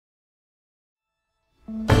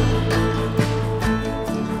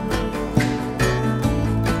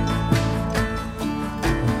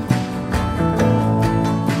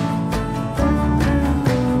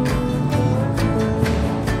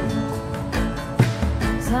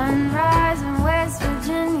Sunrise in West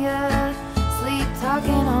Virginia, sleep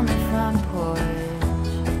talking on the front porch,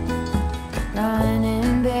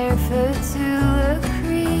 running barefoot to a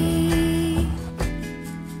creek.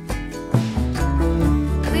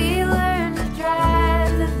 We learned to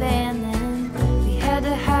drive the van, then we had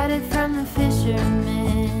to hide it from the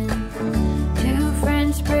fishermen. 2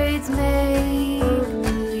 French braids made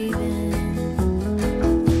believing,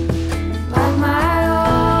 like my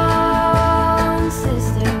own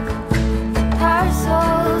sister, our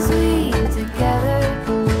souls weave together,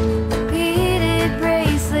 beaded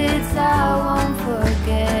bracelets I won't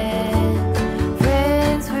forget,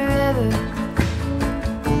 friends forever.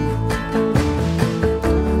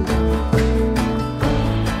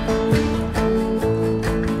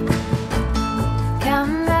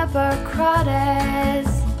 Counting up our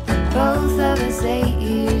crawdads, both of us 8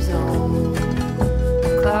 years old.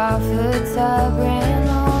 Clawfoot tub ran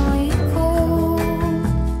only cold.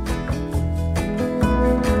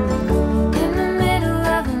 In the middle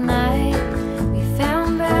of the night, we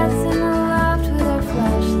found baths in the loft with our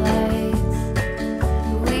flashlights.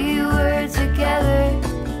 We were together,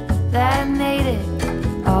 that made it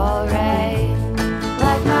alright.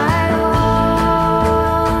 Like my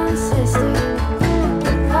own sister,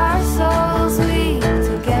 our souls weave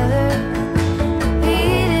together,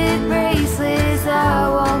 beaded bracelets I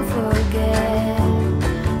won't forget,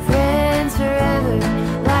 friends forever.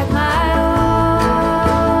 Like my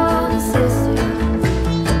own sister,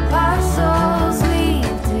 our souls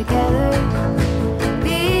weave together,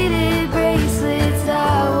 beaded bracelets I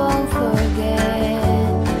won't forget,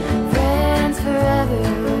 friends forever.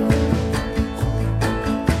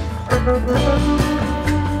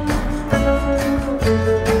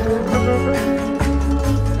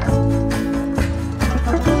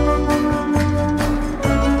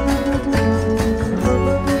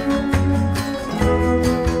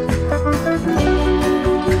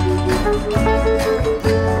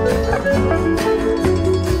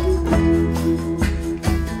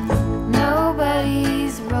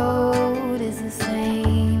 Nobody's road is the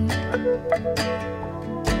same.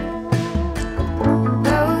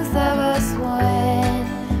 Both of us went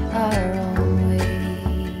our own way.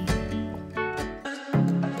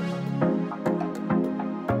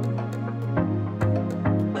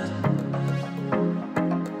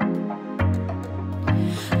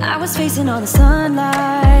 I was facing all the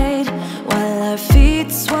sunlight while our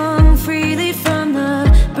feet swung freely from the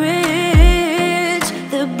bridge.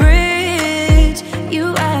 The bridge.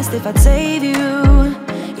 You asked if I'd save you,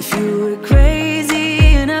 if you were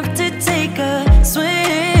crazy enough to take a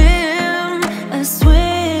swim, a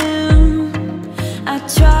swim. I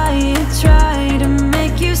tried to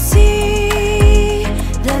make you see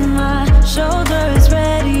that my shoulder is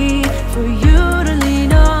ready for you to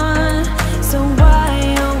lean on. So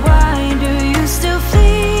why, oh why do you still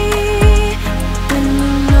flee when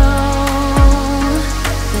you know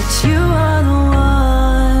that you are the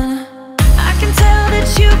one? I can tell that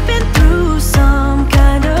you've been through some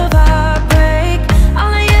kind of heartbreak.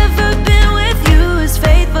 All I ever been with you is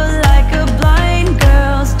faithful like a blind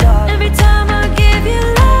girl's dog. Every time I give you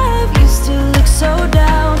love, you still look so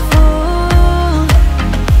doubtful.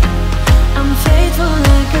 I'm faithful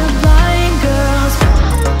like a blind girl's dog.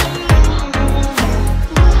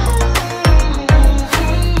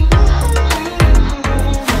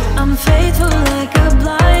 I'm faithful like a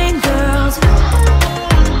blind girl's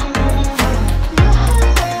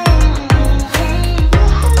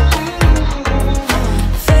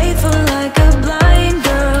faithful like a blind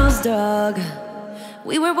girl's dog.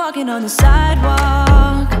 We were walking on the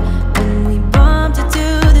sidewalk when we bumped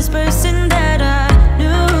into this person that I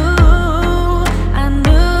knew. I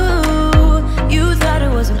knew you thought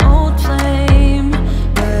it was an old flame,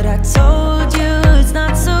 but I told you it's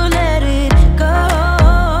not, so let it go.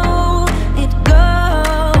 It go.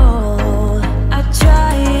 I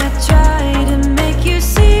tried to make you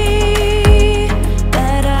see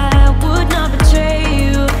that I would not betray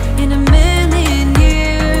you in a million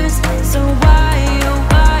years. So why, oh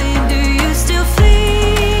why do you still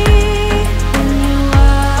flee when you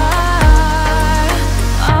are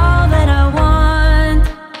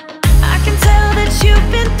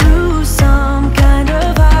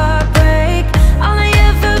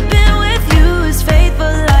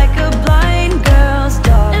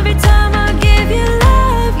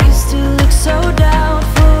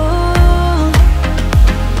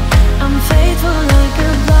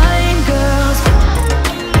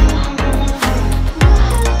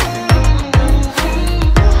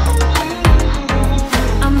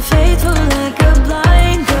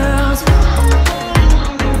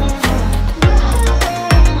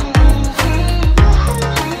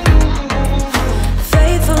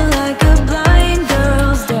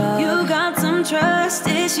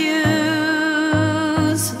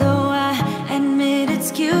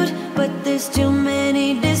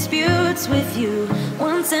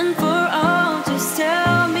Once and for all, just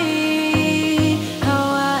tell me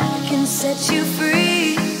how I can set you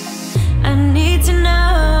free. I need to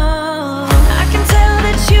know. I can tell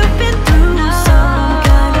that you've been through some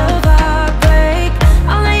kind of heartbreak.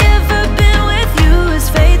 All I ever been with you is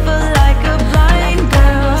faithful like a blind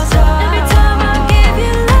girl. Every time I give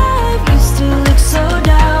you love, you still look so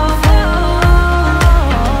doubtful.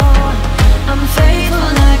 I'm faithful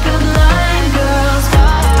like a blind girl's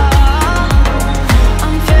dog.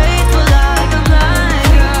 I'm faithful like a blind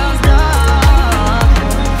girl's dog.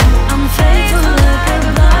 I'm faithful like a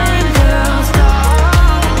blind girl's dog.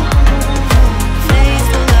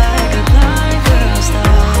 Faithful like a blind girl's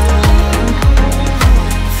dog.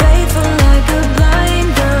 Faithful like a blind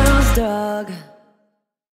girl's dog.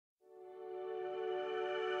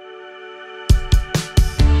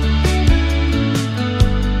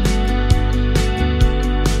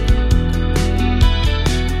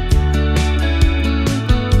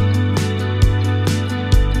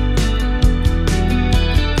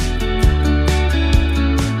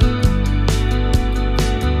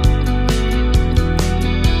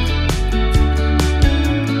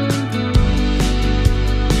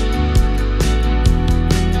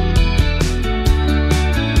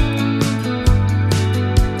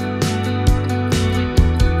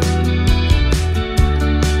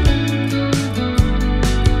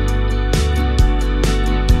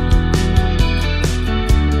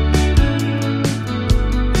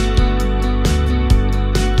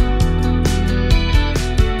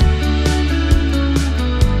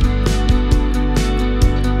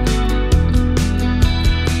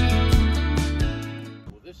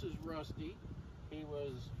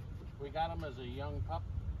 We got him as a young pup,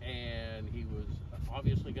 and he was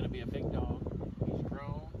obviously going to be a big dog. He's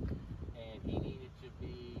grown, and he needed to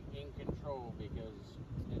be in control because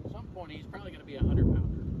at some point he's probably going to be a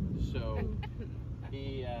 100-pounder. So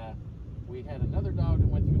we had another dog that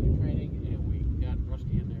went through the training, and we got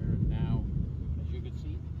Rusty in there. And now, as you can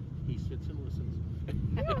see, he sits and listens.